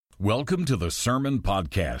Welcome to the Sermon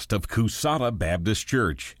Podcast of Coushatta Baptist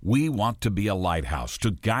Church. We want to be a lighthouse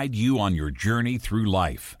to guide you on your journey through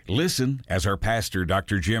life. Listen as our pastor,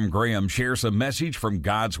 Dr. Jim Graham, shares a message from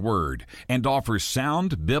God's Word and offers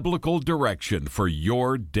sound biblical direction for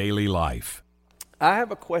your daily life. I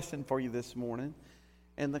have a question for you this morning,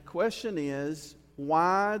 and the question is,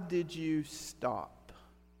 why did you stop?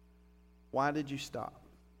 Why did you stop?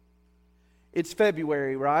 It's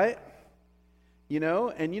February, right?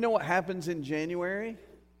 And you know what happens in January?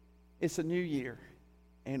 It's a new year.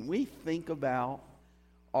 And we think about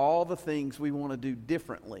all the things we want to do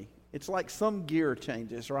differently. It's like some gear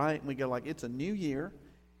changes, right? And we go like, it's a new year.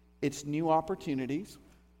 It's new opportunities.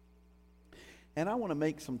 And I want to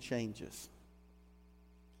make some changes.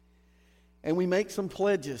 And we make some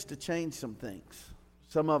pledges to change some things.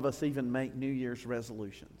 Some of us even make New Year's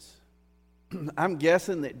resolutions. I'm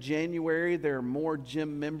guessing that January there are more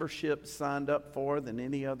gym memberships signed up for than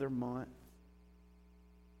any other month.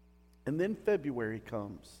 And then February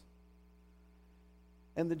comes.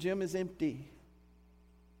 And the gym is empty.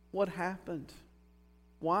 What happened?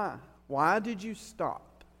 Why? Why did you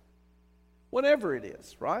stop? Whatever it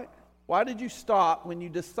is, right? Why did you stop when you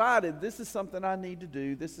decided this is something I need to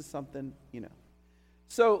do? This is something,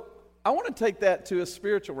 So I want to take that to a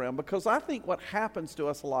spiritual realm, because I think what happens to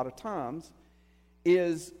us a lot of times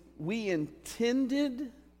is we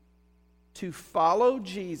intended to follow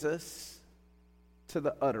Jesus to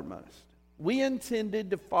the uttermost. We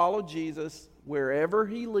intended to follow Jesus wherever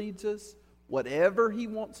He leads us, whatever He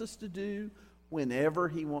wants us to do, whenever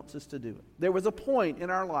He wants us to do it. There was a point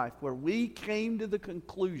in our life where we came to the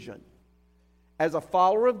conclusion, as a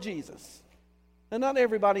follower of Jesus, and not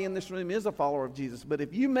everybody in this room is a follower of Jesus, but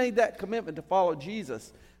if you made that commitment to follow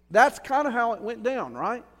Jesus, that's kind of how it went down,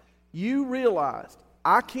 right? You realized,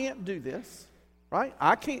 I can't do this, right?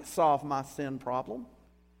 I can't solve my sin problem.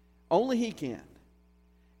 Only He can.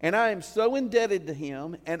 And I am so indebted to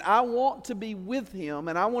Him, and I want to be with Him,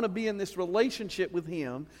 and I want to be in this relationship with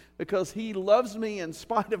Him because He loves me in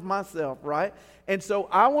spite of myself, right? And so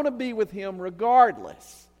I want to be with Him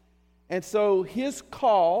regardless. And so His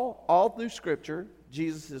call, all through Scripture,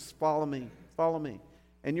 Jesus says, follow me, follow me.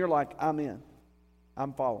 And you're like, I'm in.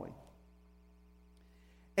 I'm following.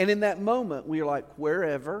 And in that moment, we are like,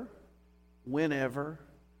 wherever, whenever,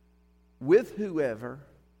 with whoever,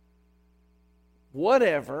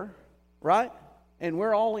 whatever, right? And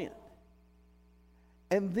we're all in.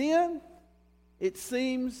 And then it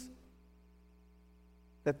seems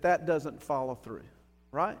that doesn't follow through,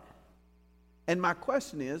 right? And my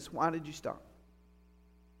question is, why did you stop?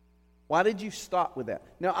 Why did you stop with that?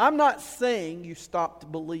 Now, I'm not saying you stopped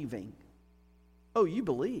believing. Oh, you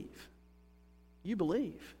believe. You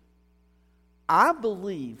believe. I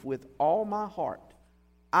believe with all my heart.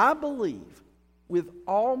 I believe with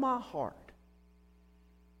all my heart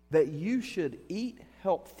that you should eat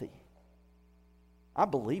healthy. I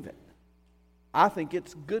believe it. I think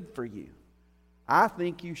it's good for you. I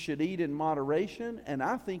think you should eat in moderation, and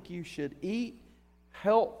I think you should eat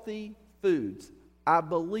healthy foods. I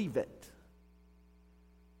believe it.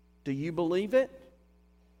 Do you believe it?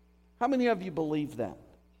 How many of you believe that?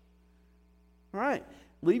 All right.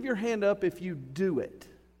 Leave your hand up if you do it.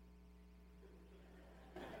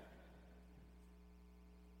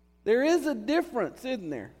 There is a difference, isn't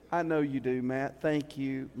there? I know you do, Matt. Thank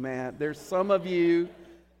you, Matt. There's some of you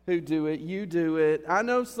who do it. You do it. I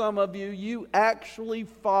know some of you, you actually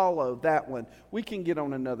follow that one. We can get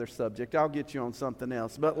on another subject. I'll get you on something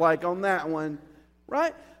else. But like on that one,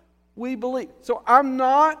 right? We believe. So I'm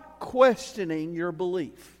not questioning your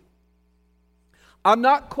belief. I'm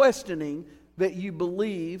not questioning that you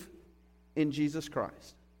believe in Jesus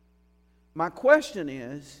Christ. My question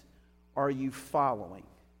is, are you following?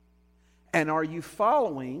 And are you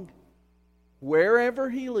following wherever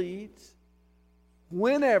He leads,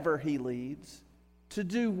 whenever He leads, to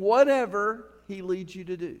do whatever He leads you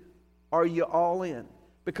to do? Are you all in?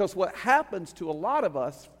 Because what happens to a lot of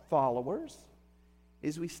us followers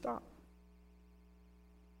is we stop.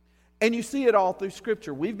 And you see it all through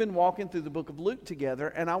Scripture. We've been walking through the book of Luke together,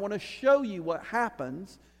 and I want to show you what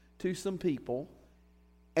happens to some people,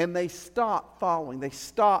 and they stop following. They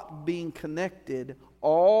stop being connected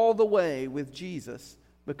all the way with Jesus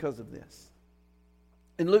because of this.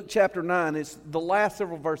 In Luke chapter 9, it's the last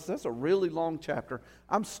several verses. That's a really long chapter.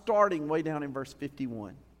 I'm starting way down in verse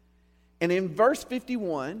 51. And in verse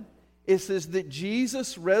 51, it says that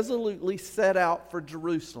Jesus resolutely set out for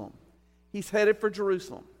Jerusalem. He's headed for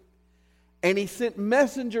Jerusalem. And He sent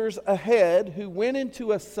messengers ahead who went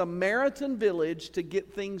into a Samaritan village to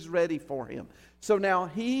get things ready for Him. So now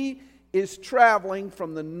He is traveling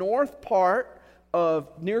from the north part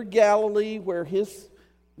of near Galilee where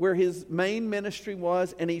his main ministry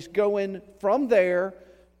was, and he's going from there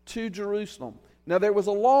to Jerusalem. Now there was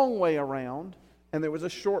a long way around, and there was a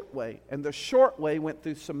short way, and the short way went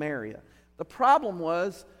through Samaria. The problem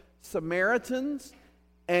was Samaritans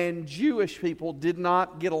and Jewish people did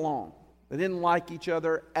not get along. They didn't like each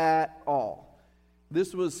other at all.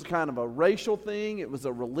 This was kind of a racial thing. It was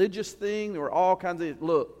a religious thing. There were all kinds of,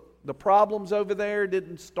 look, the problems over there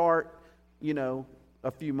didn't start,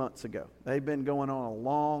 a few months ago. They've been going on a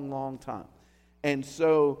long, long time. And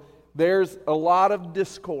so there's a lot of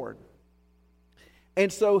discord.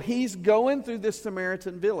 And so he's going through this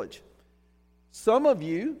Samaritan village. Some of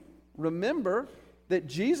you remember that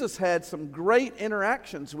Jesus had some great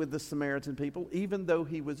interactions with the Samaritan people, even though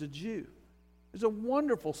he was a Jew. There's a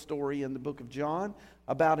wonderful story in the book of John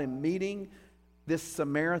about him meeting this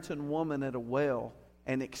Samaritan woman at a well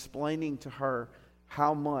and explaining to her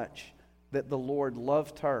how much that the Lord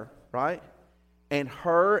loved her, right? And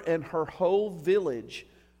her whole village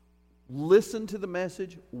listened to the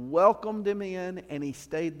message, welcomed him in, and he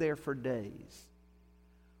stayed there for days.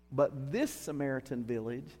 But this Samaritan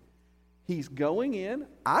village, he's going in.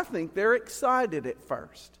 I think they're excited at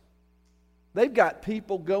first. They've got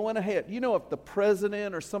people going ahead. If the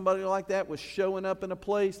president or somebody like that was showing up in a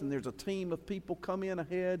place and there's a team of people come in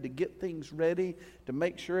ahead to get things ready, to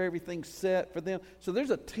make sure everything's set for them. So there's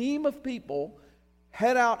a team of people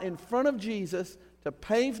head out in front of Jesus to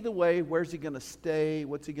pave the way. Where's he going to stay?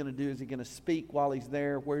 What's he going to do? Is he going to speak while he's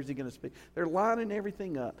there? Where's he going to speak? They're lining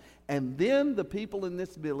everything up. And then the people in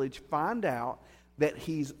this village find out that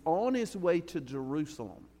he's on his way to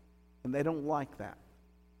Jerusalem. And they don't like that.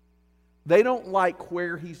 They don't like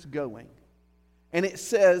where he's going. And it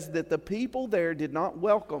says that the people there did not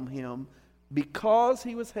welcome him because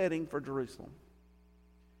he was heading for Jerusalem.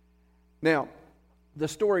 Now, the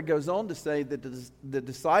story goes on to say that the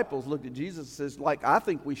disciples looked at Jesus and says, I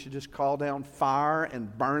think we should just call down fire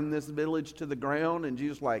and burn this village to the ground. And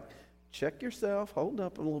Jesus check yourself, hold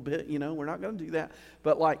up a little bit, we're not going to do that.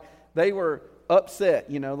 But they were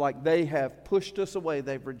upset, they have pushed us away,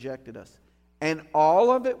 they've rejected us. And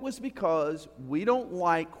all of it was because we don't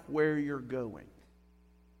like where you're going.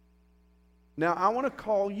 Now, I want to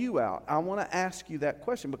call you out. I want to ask you that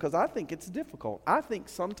question because I think it's difficult. I think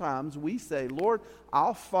sometimes we say, Lord,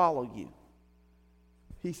 I'll follow you.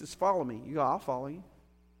 He says, follow me. You go, I'll follow you.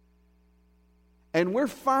 And we're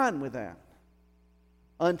fine with that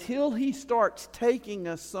until he starts taking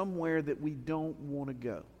us somewhere that we don't want to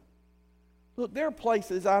go. Look, there are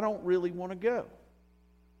places I don't really want to go.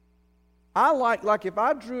 I like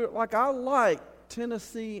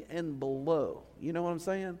Tennessee and below. You know what I'm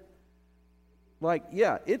saying?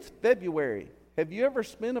 It's February. Have you ever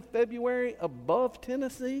spent a February above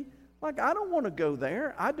Tennessee? I don't want to go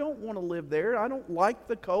there. I don't want to live there. I don't like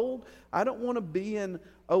the cold. I don't want to be in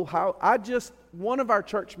Ohio. One of our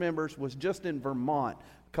church members was just in Vermont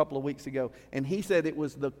a couple of weeks ago, and he said it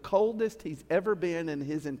was the coldest he's ever been in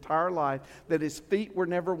his entire life, that his feet were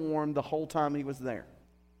never warm the whole time he was there.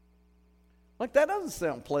 That doesn't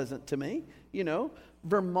sound pleasant to me.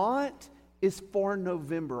 Vermont is for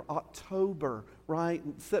November, October, right?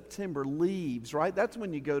 September, leaves, right? That's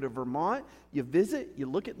when you go to Vermont, you visit, you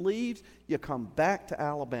look at leaves, you come back to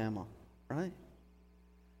Alabama, right?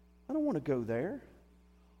 I don't want to go there.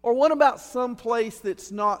 Or what about some place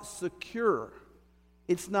that's not secure?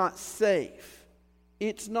 It's not safe.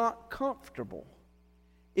 It's not comfortable.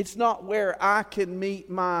 It's not where I can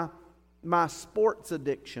meet my sports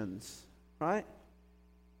addictions. Right?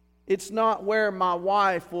 It's not where my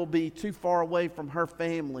wife will be too far away from her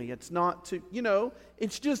family. It's not too,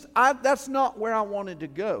 it's just, that's not where I wanted to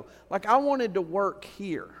go. I wanted to work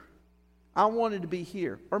here. I wanted to be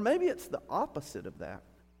here. Or maybe it's the opposite of that.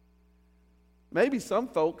 Maybe some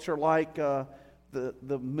folks are like the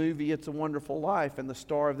movie It's a Wonderful Life, and the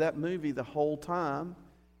star of that movie the whole time,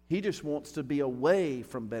 he just wants to be away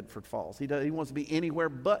from Bedford Falls. He wants to be anywhere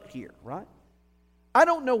but here, right? I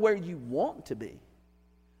don't know where you want to be.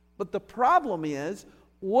 But the problem is,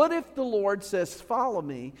 what if the Lord says, follow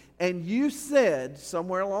me, and you said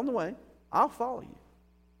somewhere along the way, I'll follow you.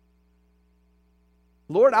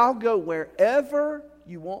 Lord, I'll go wherever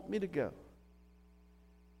you want me to go.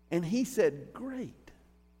 And he said, great.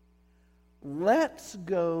 Let's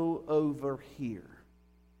go over here.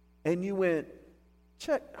 And you went,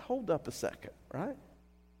 hold up a second, right?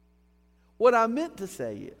 What I meant to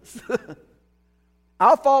say is,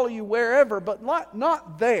 I'll follow you wherever, but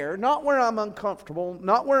not there, not where I'm uncomfortable,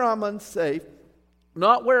 not where I'm unsafe,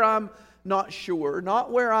 not where I'm not sure,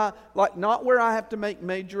 not where I have to make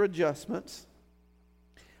major adjustments.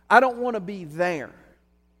 I don't want to be there.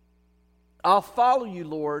 I'll follow you,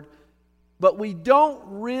 Lord, but we don't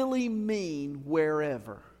really mean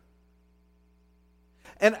wherever.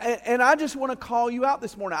 And I just want to call you out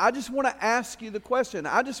this morning. I just want to ask you the question.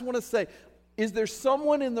 I just want to say, is there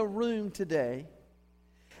someone in the room today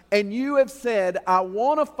and you have said, I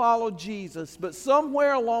want to follow Jesus, but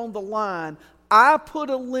somewhere along the line, I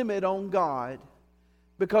put a limit on God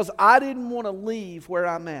because I didn't want to leave where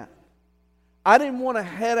I'm at. I didn't want to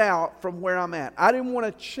head out from where I'm at. I didn't want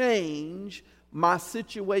to change my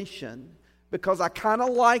situation because I kind of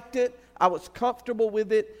liked it. I was comfortable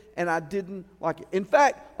with it, and I didn't like it. In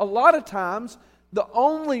fact, a lot of times, the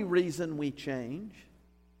only reason we change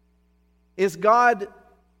is God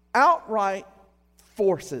outright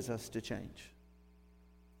forces us to change.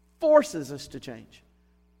 Forces us to change.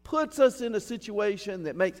 Puts us in a situation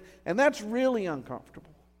that makes, and that's really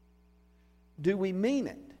uncomfortable. Do we mean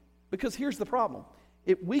it? Because here's the problem.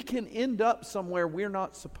 We can end up somewhere we're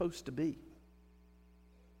not supposed to be.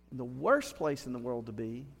 And the worst place in the world to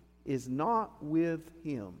be is not with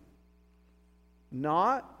Him.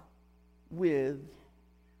 Not with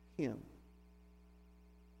Him.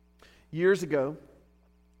 Years ago,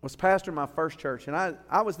 I was pastoring my first church, and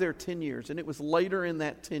I was there 10 years, and it was later in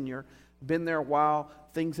that tenure, been there a while,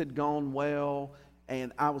 things had gone well,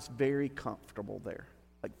 and I was very comfortable there.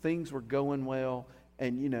 Like things were going well,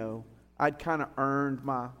 and I'd kind of earned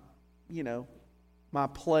my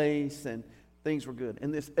place, and things were good.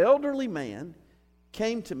 And this elderly man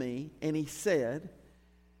came to me and he said,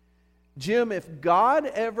 Jim, if God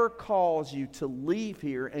ever calls you to leave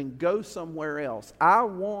here and go somewhere else, I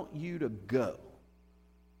want you to go.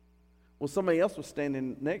 Well, somebody else was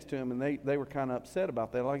standing next to him, and they were kind of upset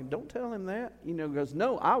about that. Like, don't tell him that. He goes,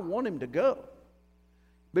 no, I want him to go.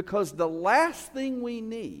 Because the last thing we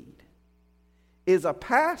need is a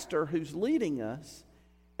pastor who's leading us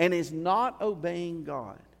and is not obeying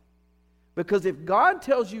God. Because if God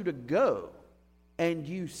tells you to go and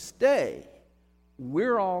you stay,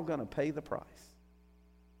 we're all going to pay the price.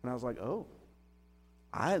 And I was like, oh,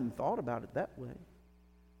 I hadn't thought about it that way.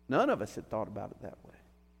 None of us had thought about it that way.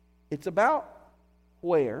 It's about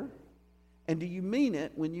where, and do you mean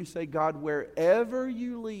it when you say, God, wherever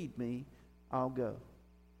you lead me, I'll go.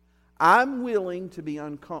 I'm willing to be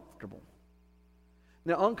uncomfortable.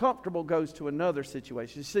 Now, uncomfortable goes to another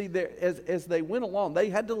situation. You see, as they went along, they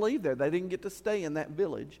had to leave there. They didn't get to stay in that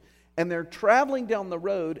village. And they're traveling down the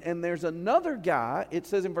road, and there's another guy. It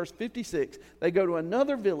says in verse 56, they go to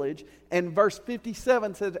another village, and verse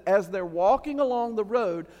 57 says, as they're walking along the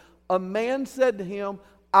road, a man said to him,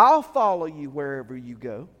 I'll follow you wherever you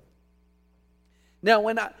go. Now,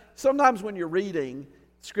 sometimes when you're reading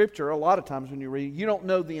Scripture, a lot of times when you read, you don't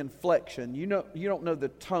know the inflection. You don't know the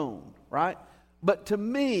tone, right? But to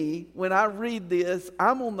me, when I read this,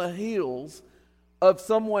 I'm on the heels of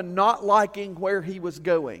someone not liking where he was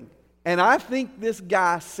going. And I think this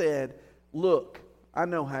guy said, look, I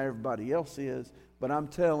know how everybody else is, but I'm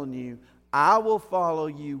telling you, I will follow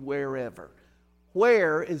you wherever.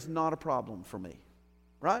 Where is not a problem for me,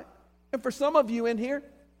 right? And for some of you in here,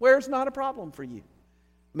 where's not a problem for you?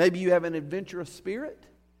 Maybe you have an adventurous spirit.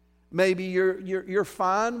 Maybe you're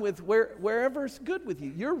fine with wherever's good with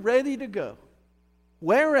you. You're ready to go.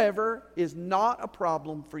 Wherever is not a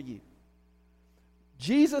problem for you.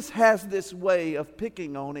 Jesus has this way of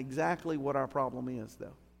picking on exactly what our problem is,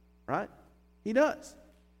 though. Right? He does.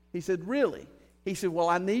 He said, really? He said, well,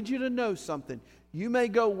 I need you to know something. You may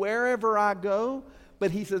go wherever I go, but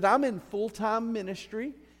he says, I'm in full-time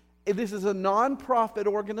ministry. This is a non-profit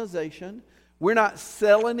organization. We're not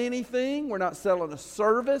selling anything. We're not selling a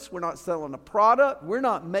service. We're not selling a product. We're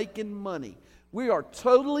not making money. We are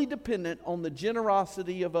totally dependent on the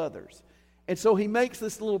generosity of others. And so he makes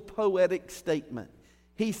this little poetic statement.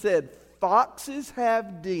 He said, foxes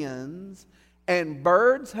have dens and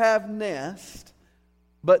birds have nests,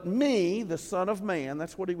 but me, the Son of Man,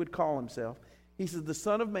 that's what he would call himself, he said, the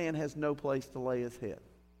Son of Man has no place to lay his head.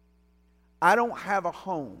 I don't have a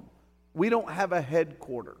home. We don't have a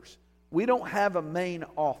headquarters. We don't have a main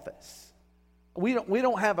office. We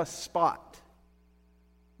don't have a spot.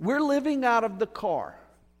 We're living out of the car.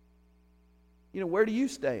 Where do you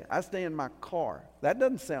stay? I stay in my car. That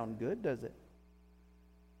doesn't sound good, does it?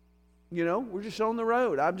 We're just on the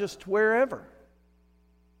road. I'm just wherever.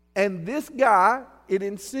 And this guy, it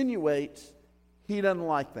insinuates, he doesn't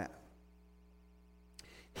like that.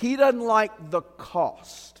 He doesn't like the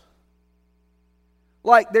cost.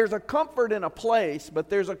 Like there's a comfort in a place, but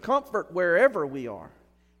there's a comfort wherever we are.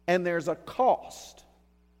 And there's a cost.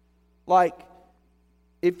 Like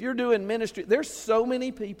if you're doing ministry, there's so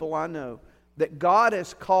many people I know that God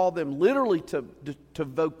has called them literally to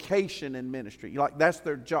vocation and ministry. Like that's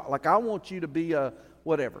their job. Like I want you to be a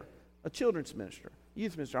children's minister,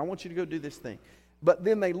 youth minister. I want you to go do this thing. But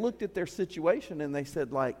then they looked at their situation and they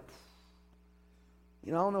said like,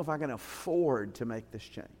 I don't know if I can afford to make this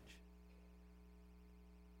change.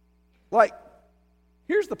 Like,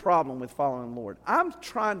 here's the problem with following the Lord. I'm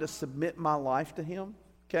trying to submit my life to Him,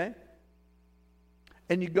 okay?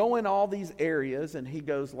 And you go in all these areas and He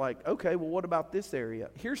goes like, okay, well, what about this area?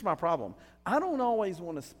 Here's my problem. I don't always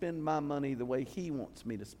want to spend my money the way He wants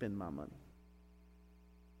me to spend my money.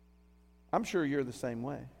 I'm sure you're the same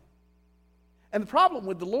way. And the problem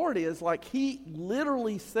with the Lord is like He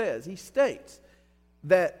literally says, He states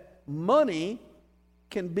that money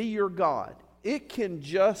can be your God. It can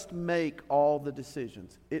just make all the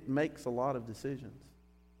decisions. It makes a lot of decisions.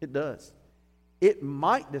 It does. It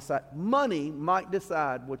might decide. Money might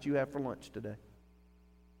decide what you have for lunch today.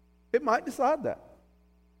 It might decide that.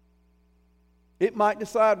 It might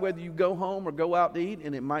decide whether you go home or go out to eat,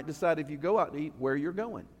 and it might decide if you go out to eat where you're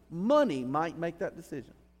going. Money might make that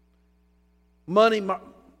decision. Money,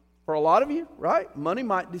 for a lot of you, right? Money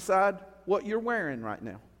might decide what you're wearing right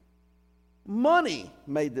now. Money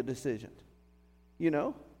made the decision.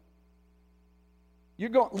 You're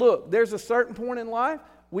going, look, there's a certain point in life,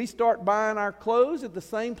 we start buying our clothes at the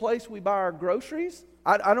same place we buy our groceries.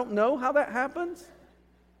 I don't know how that happens.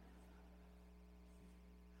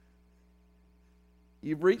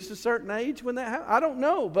 You've reached a certain age when that happens. I don't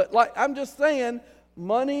know, but like I'm just saying,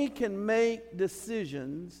 money can make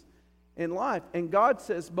decisions in life. And God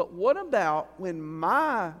says, but what about when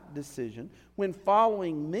my decision, when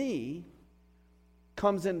following me,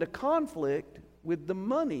 comes into conflict with the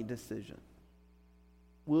money decision?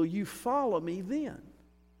 Will you follow me then?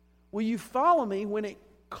 Will you follow me when it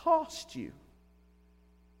costs you?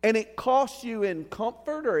 And it costs you in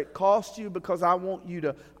comfort, or it costs you because I want you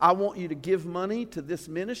to give money to this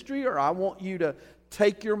ministry, or I want you to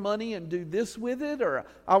take your money and do this with it, or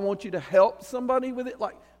I want you to help somebody with it.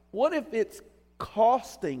 Like, what if it's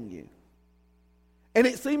costing you? And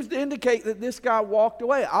it seems to indicate that this guy walked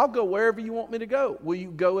away. I'll go wherever you want me to go. Will you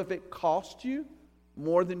go if it costs you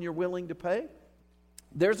more than you're willing to pay?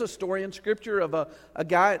 There's a story in Scripture of a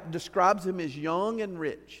guy that describes him as young and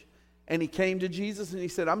rich. And he came to Jesus and he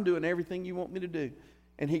said, I'm doing everything you want me to do.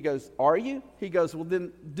 And he goes, are you? He goes, well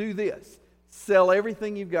then do this. Sell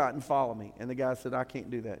everything you've got and follow me. And the guy said, I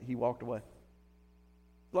can't do that. He walked away.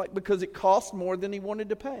 Like, because it cost more than he wanted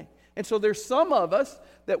to pay. And so there's some of us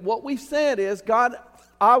that what we've said is, God,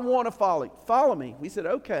 I want to follow you. Follow me. We said,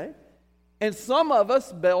 okay. And some of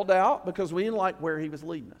us bailed out because we didn't like where he was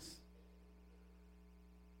leading us.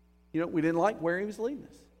 We didn't like where he was leading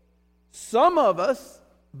us. Some of us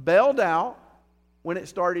bailed out when it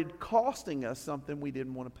started costing us something we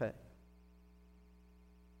didn't want to pay.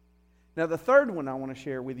 Now, the third one I want to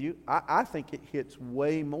share with you, I think it hits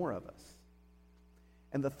way more of us.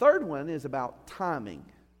 And the third one is about timing.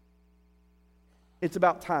 It's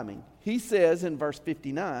about timing. He says in verse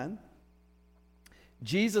 59,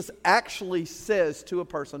 Jesus actually says to a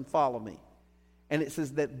person, follow me. And it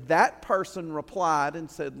says that person replied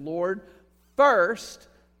and said, Lord, first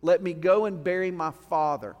let me go and bury my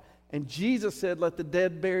father. And Jesus said, let the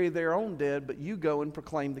dead bury their own dead, but you go and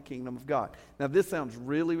proclaim the kingdom of God. Now this sounds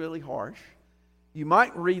really, really harsh. You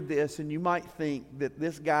might read this and you might think that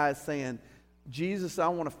this guy is saying, Jesus, I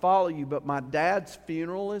want to follow you, but my dad's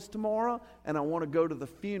funeral is tomorrow, and I want to go to the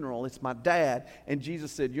funeral. It's my dad. And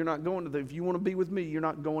Jesus said, you're not going to if you want to be with me, you're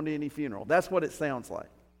not going to any funeral. That's what it sounds like.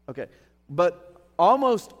 Okay. But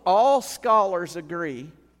almost all scholars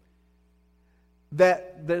agree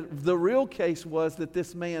that the real case was that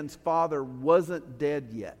this man's father wasn't dead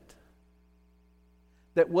yet.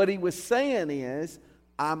 That what he was saying is,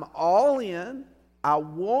 I'm all in, I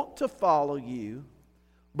want to follow you,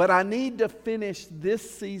 but I need to finish this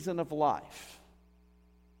season of life.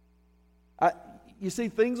 You see,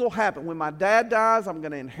 things will happen. When my dad dies, I'm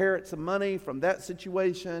going to inherit some money from that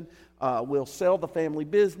situation. We'll sell the family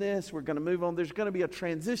business. We're going to move on. There's going to be a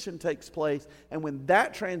transition takes place. And when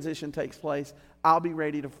that transition takes place, I'll be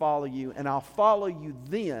ready to follow you. And I'll follow you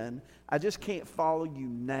then. I just can't follow you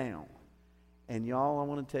now. And y'all, I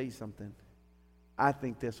want to tell you something. I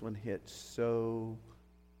think this one hits so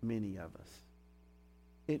many of us.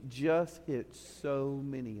 It just hits so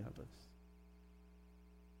many of us.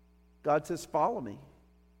 God says, follow me.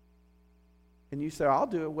 And you say, I'll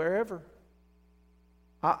do it wherever.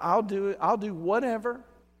 I'll do it. I'll do whatever.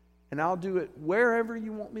 And I'll do it wherever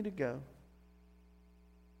you want me to go.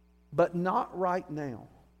 But not right now.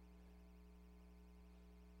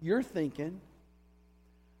 You're thinking,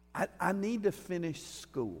 I need to finish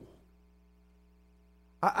school.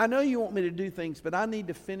 I know you want me to do things, but I need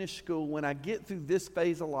to finish school. When I get through this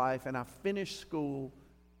phase of life and I finish school,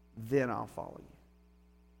 then I'll follow you.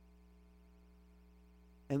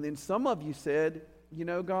 And then some of you said, you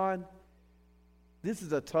know, God, this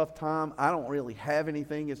is a tough time. I don't really have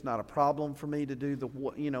anything. It's not a problem for me to do the,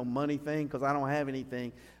 money thing because I don't have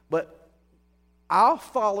anything. But I'll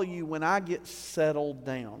follow you when I get settled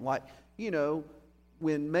down. Like,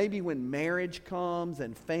 when marriage comes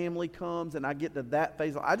and family comes and I get to that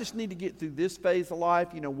phase. I just need to get through this phase of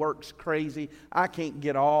life. Work's crazy. I can't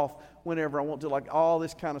get off whenever I want to, like all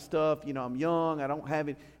this kind of stuff. I'm young. I don't have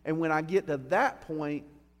it. And when I get to that point,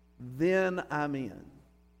 then I'm in.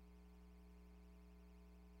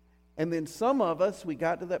 And then some of us, we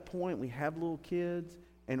got to that point, we have little kids,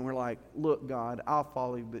 and we're like, look, God, I'll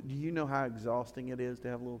follow you, but do you know how exhausting it is to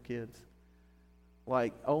have little kids?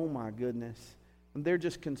 Like, oh my goodness. And they're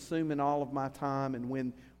just consuming all of my time. And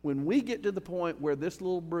when we get to the point where this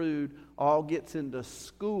little brood all gets into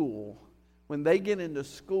school, when they get into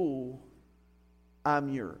school, I'm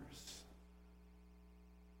yours.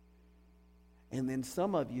 And then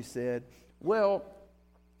some of you said, well,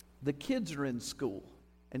 the kids are in school.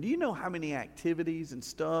 And do you know how many activities and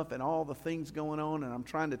stuff and all the things going on? And I'm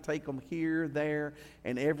trying to take them here, there,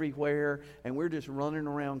 and everywhere. And we're just running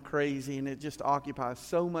around crazy. And it just occupies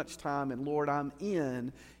so much time. And Lord, I'm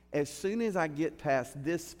in. As soon as I get past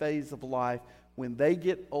this phase of life, when they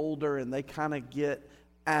get older and they kind of get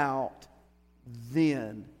out,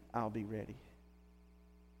 then I'll be ready.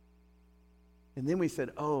 And then we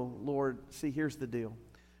said, oh, Lord, see, here's the deal.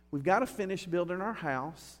 We've got to finish building our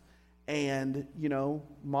house. And,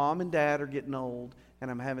 Mom and Dad are getting old, and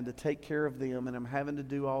I'm having to take care of them, and I'm having to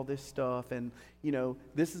do all this stuff. And,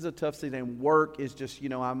 this is a tough season. And work is just,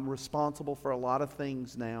 I'm responsible for a lot of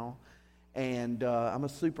things now. And I'm a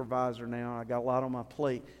supervisor now. I got a lot on my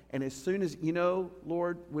plate. And as soon as,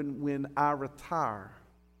 Lord, when I retire,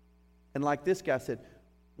 and like this guy said,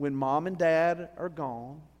 when Mom and Dad are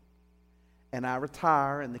gone, and I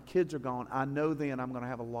retire, and the kids are gone, I know then I'm going to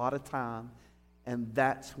have a lot of time. And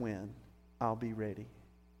that's when I'll be ready.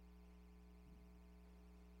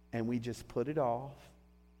 And we just put it off,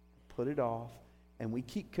 and we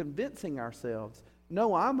keep convincing ourselves,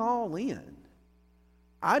 no, I'm all in.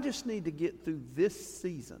 I just need to get through this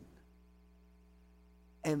season,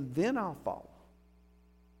 and then I'll follow.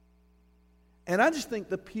 And I just think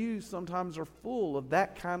the pews sometimes are full of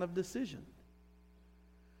that kind of decision.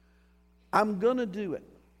 I'm going to do it,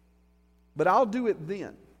 but I'll do it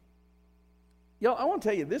then. Y'all, I want to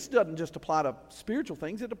tell you, this doesn't just apply to spiritual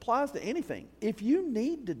things. It applies to anything. If you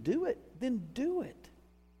need to do it, then do it.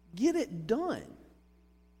 Get it done.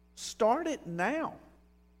 Start it now.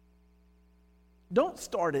 Don't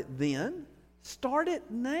start it then. Start it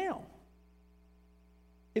now.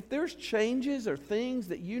 If there's changes or things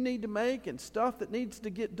that you need to make and stuff that needs to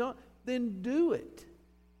get done, then do it.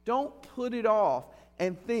 Don't put it off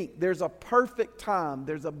and think there's a perfect time.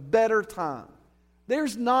 There's a better time.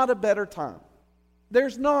 There's not a better time.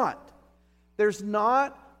 There's not. There's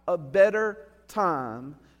not a better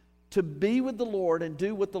time to be with the Lord and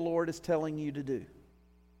do what the Lord is telling you to do.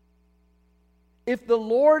 If the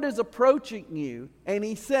Lord is approaching you and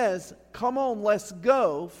He says, come on, let's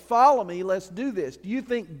go, follow me, let's do this. Do you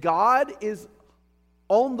think God is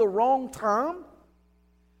on the wrong time?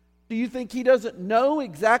 Do you think He doesn't know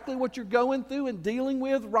exactly what you're going through and dealing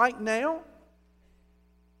with right now?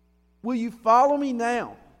 Will you follow me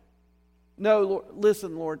now? No, Lord,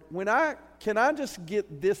 listen, Lord, can I just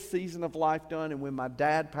get this season of life done, and when my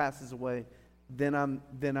dad passes away, then I'm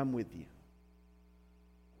with you.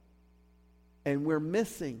 And we're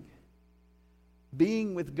missing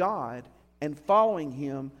being with God and following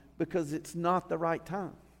Him because it's not the right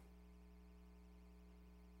time.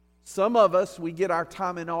 Some of us, we get our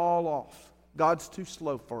timing all off. God's too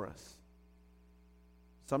slow for us.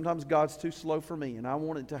 Sometimes God's too slow for me, and I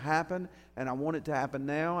want it to happen, and I want it to happen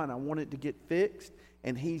now, and I want it to get fixed,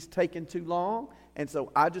 and He's taking too long, and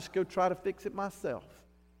so I just go try to fix it myself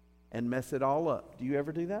and mess it all up. Do you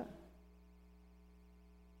ever do that?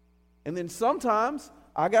 And then sometimes,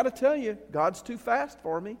 I got to tell you, God's too fast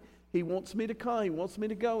for me. He wants me to come. He wants me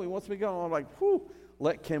to go. He wants me to go. I'm like, whew,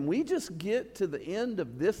 can we just get to the end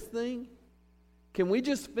of this thing? Can we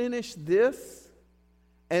just finish this,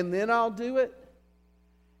 and then I'll do it?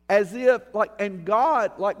 As if, and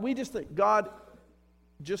God, we just think, God,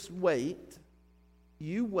 just wait.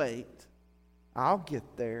 You wait. I'll get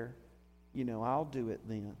there. I'll do it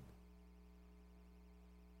then.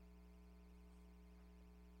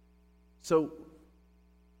 So,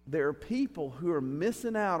 there are people who are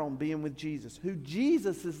missing out on being with Jesus, who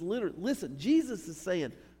Jesus is literally, listen, Jesus is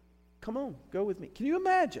saying, come on, go with me. Can you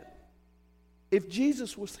imagine if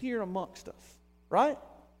Jesus was here amongst us, right?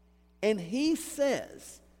 And he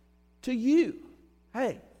says to you,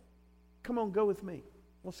 hey, come on, go with me.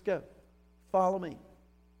 Let's go. Follow me.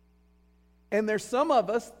 And there's some of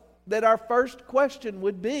us that our first question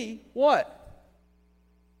would be, what?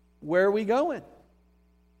 Where are we going?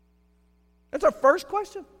 That's our first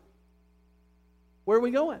question. Where are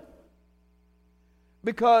we going?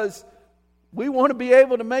 Because we want to be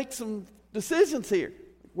able to make some decisions here.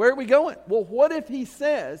 Where are we going? Well, what if he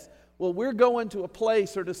says, well, we're going to a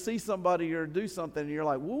place or to see somebody or do something, and you're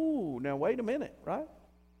like, whoa, now wait a minute, right?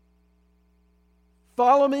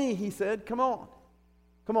 Follow me, he said. Come on.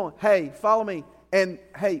 Come on. Hey, follow me. And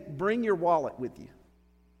hey, bring your wallet with you.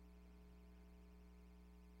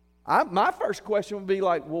 My first question would be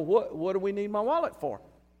like, well, what do we need my wallet for?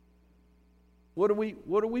 What are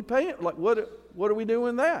we paying? Like, what are we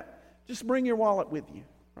doing that? Just bring your wallet with you,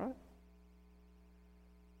 right?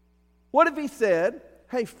 What if he said,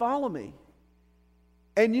 hey, follow me?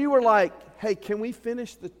 And you were like, hey, can we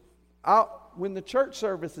finish when the church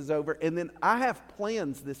service is over, and then I have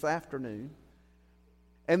plans this afternoon.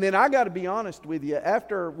 And then I got to be honest with you,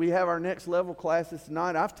 after we have our next level classes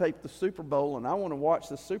tonight, I've taped the Super Bowl, and I want to watch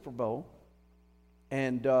the Super Bowl.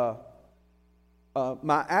 And right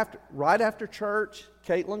after church,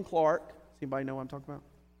 Caitlin Clark. Does anybody know what I'm talking about?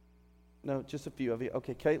 No, just a few of you.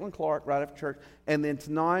 Okay, Caitlin Clark right after church. And then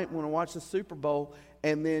tonight, I want to watch the Super Bowl.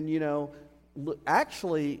 And then,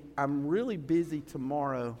 actually, I'm really busy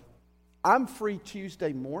tomorrow. I'm free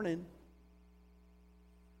Tuesday morning.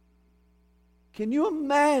 Can you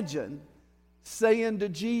imagine saying to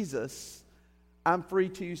Jesus, I'm free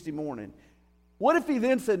Tuesday morning? What if he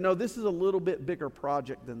then said, no, this is a little bit bigger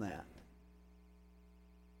project than that?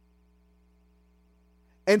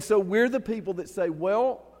 And so we're the people that say,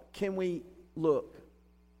 well, can we look?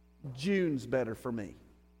 June's better for me.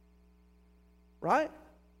 Right?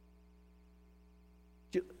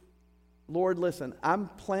 Lord, listen, I'm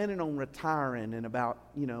planning on retiring in about,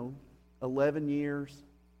 11 years.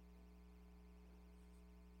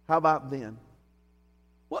 How about then?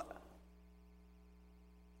 What?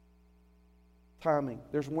 Timing.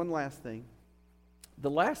 There's one last thing. The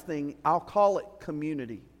last thing, I'll call it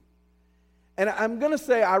community. And I'm going to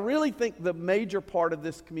say, I really think the major part of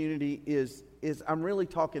this community is I'm really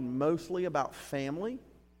talking mostly about family.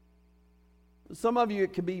 Some of you,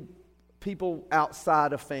 it could be people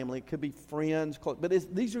outside of family. It could be friends. But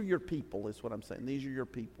these are your people, is what I'm saying. These are your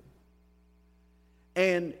people.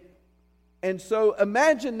 And so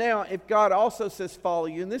imagine now if God also says follow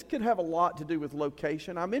you, and this could have a lot to do with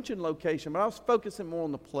location. I mentioned location, but I was focusing more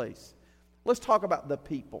on the place. Let's talk about the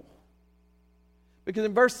people. Because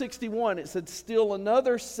in verse 61 it said, still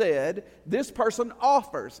another said, this person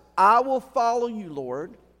offers, I will follow you,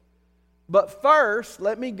 Lord, but first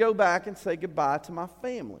let me go back and say goodbye to my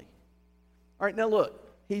family. All right, now look,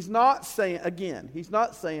 he's not saying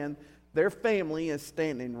their family is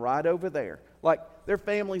standing right over there. Like their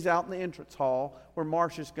family's out in the entrance hall where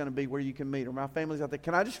Marsha's going to be, where you can meet her. My family's out there.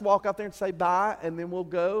 Can I just walk out there and say bye and then we'll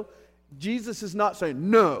go? Jesus is not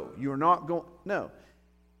saying, no, you're not going. No.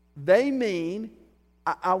 They mean,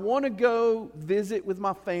 I want to go visit with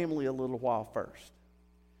my family a little while first.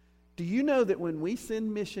 Do you know that when we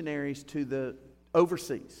send missionaries to the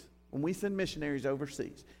overseas,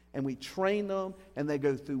 and we train them, and they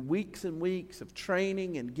go through weeks and weeks of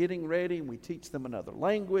training and getting ready, and we teach them another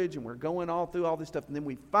language, and we're going all through all this stuff, and then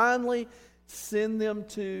we finally send them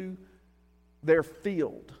to their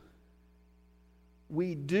field.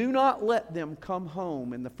 We do not let them come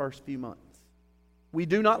home in the first few months. We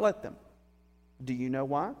do not let them. Do you know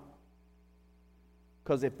why?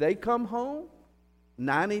 Because if they come home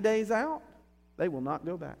 90 days out, they will not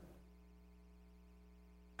go back.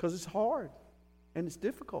 Because it's hard. And it's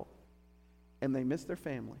difficult. And they miss their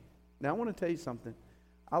family. Now, I want to tell you something.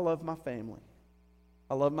 I love my family.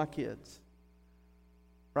 I love my kids.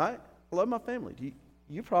 Right? I love my family.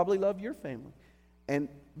 You probably love your family. And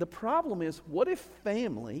the problem is, what if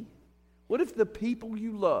the people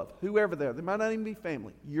you love, whoever they are, they might not even be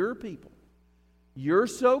family, your people, you're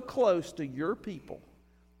so close to your people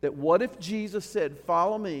that what if Jesus said,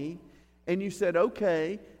 follow me, and you said,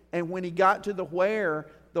 okay, and when he got to the where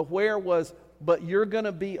was, but you're going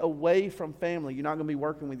to be away from family. You're not going to be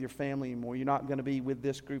working with your family anymore. You're not going to be with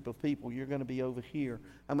this group of people. You're going to be over here.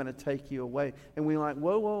 I'm going to take you away. And we're like,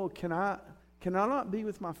 whoa, can I not be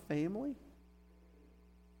with my family?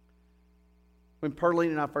 When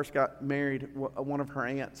Pearline and I first got married, one of her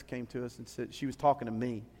aunts came to us and said, she was talking to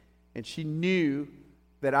me, and she knew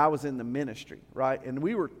that I was in the ministry, right? And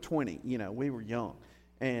we were 20, we were young,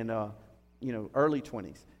 and, early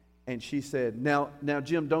 20s. And she said, now,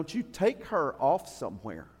 Jim, don't you take her off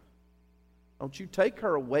somewhere. Don't you take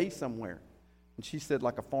her away somewhere. And she said,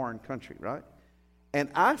 like a foreign country, right? And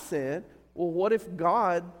I said, well, what if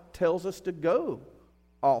God tells us to go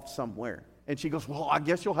off somewhere? And she goes, well, I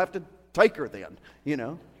guess you'll have to take her then, you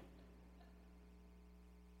know.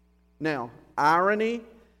 Now, irony,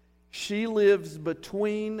 she lives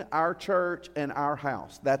between our church and our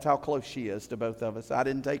house. That's how close she is to both of us. I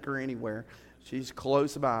didn't take her anywhere. She's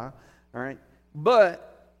close by, all right?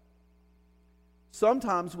 But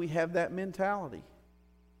sometimes we have that mentality.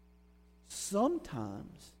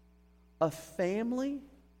 Sometimes a family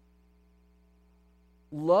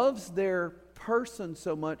loves their person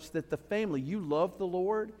so much that the family, you love the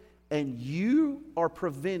Lord, and you are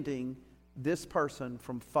preventing this person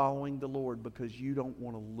from following the Lord because you don't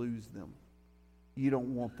want to lose them. You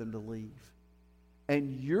don't want them to leave.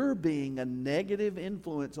 And you're being a negative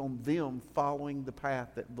influence on them following the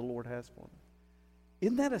path that the Lord has for them.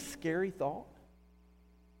 Isn't that a scary thought?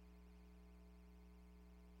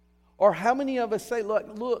 Or how many of us say,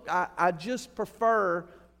 look, I just prefer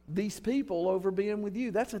these people over being with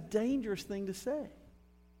you? That's a dangerous thing to say.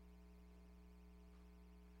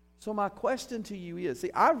 So my question to you is,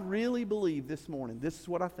 see, I really believe this morning, this is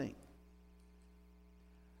what I think.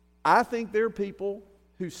 I think there are people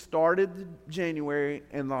who started January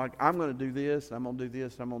and like, I'm going to do this, I'm going to do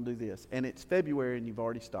this, I'm going to do this. And it's February and you've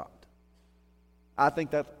already stopped. I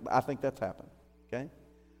think that's happened, okay?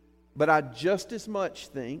 But I just as much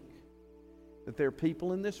think that there are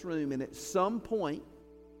people in this room, and at some point,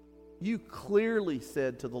 you clearly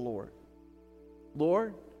said to the Lord,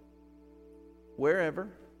 Lord, wherever,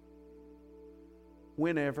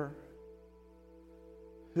 whenever,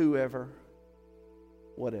 whoever,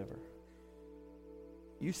 whatever.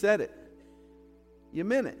 You said it. You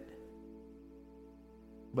meant it.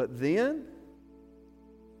 But then,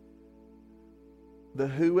 the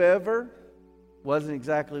whoever wasn't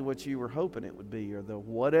exactly what you were hoping it would be, or the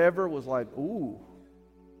whatever was like, ooh,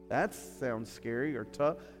 that sounds scary or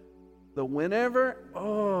tough. The whenever,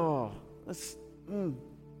 oh, let's.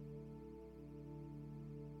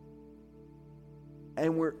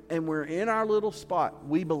 And we're in our little spot.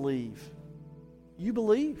 We believe. You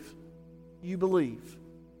believe. You believe.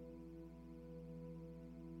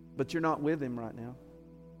 But you're not with Him right now.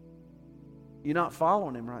 You're not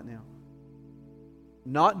following Him right now.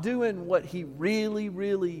 Not doing what He really,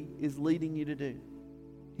 really is leading you to do.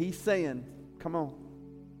 He's saying, come on.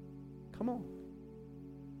 Come on.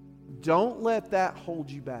 Don't let that hold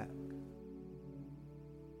you back.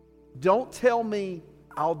 Don't tell me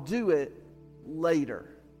I'll do it later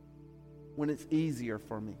when it's easier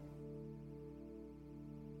for me.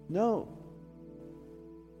 No.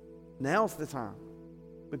 Now's the time,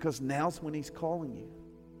 because now's when He's calling you.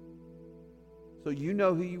 So you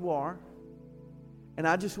know who you are. And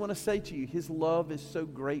I just want to say to you, His love is so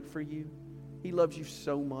great for you. He loves you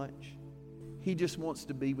so much. He just wants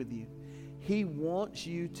to be with you. He wants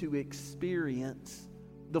you to experience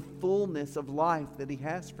the fullness of life that He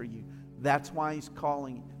has for you. That's why He's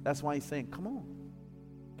calling. That's why He's saying, come on,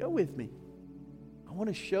 go with me. I want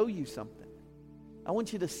to show you something. I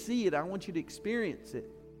want you to see it. I want you to experience it.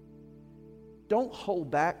 Don't hold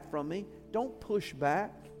back from me. Don't push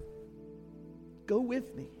back. Go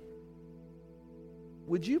with me.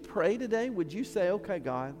 Would you pray today? Would you say, okay,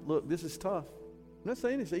 God, look, this is tough. I'm not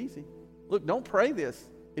saying it's easy. Look, don't pray this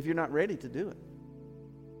if you're not ready to do it.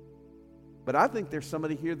 But I think there's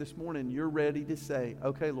somebody here this morning, you're ready to say,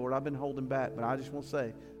 okay, Lord, I've been holding back, but I just want to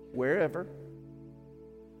say, wherever,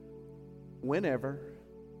 whenever,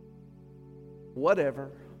 whatever,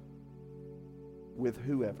 with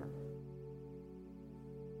whoever,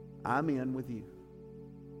 I'm in with you.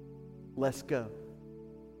 Let's go.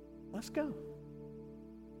 Let's go.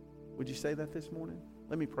 Would you say that this morning?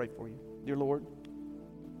 Let me pray for you. Dear Lord,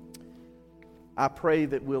 I pray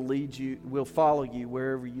that we'll follow you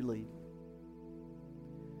wherever you lead.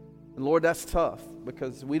 And Lord, that's tough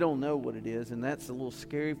because we don't know what it is, and that's a little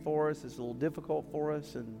scary for us. It's a little difficult for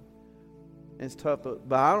us, and it's tough.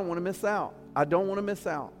 But I don't want to miss out. I don't want to miss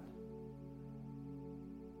out.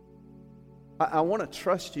 I want to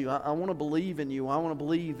trust you. I want to believe in you. I want to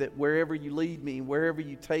believe that wherever you lead me, wherever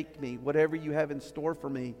you take me, whatever you have in store for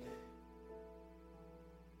me,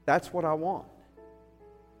 that's what I want.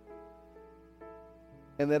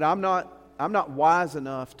 And that I'm not wise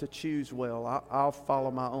enough to choose well. I'll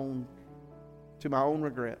follow to my own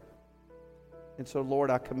regret. And so,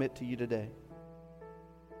 Lord, I commit to you today.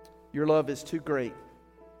 Your love is too great.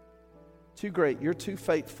 Too great. You're too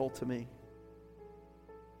faithful to me.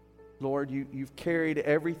 Lord, you've carried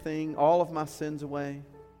everything, all of my sins away.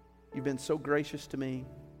 You've been so gracious to me.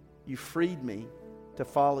 You freed me to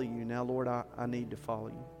follow you. Now, Lord, I need to follow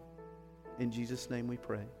you. In Jesus' name we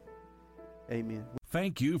pray. Amen.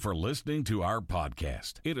 Thank you for listening to our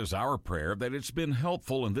podcast. It is our prayer that it's been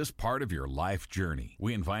helpful in this part of your life journey.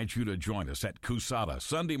 We invite you to join us at Coushatta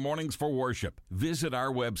Sunday mornings for worship. Visit our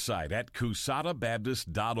website at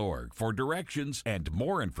CoushattaBaptist.org for directions and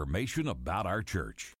more information about our church.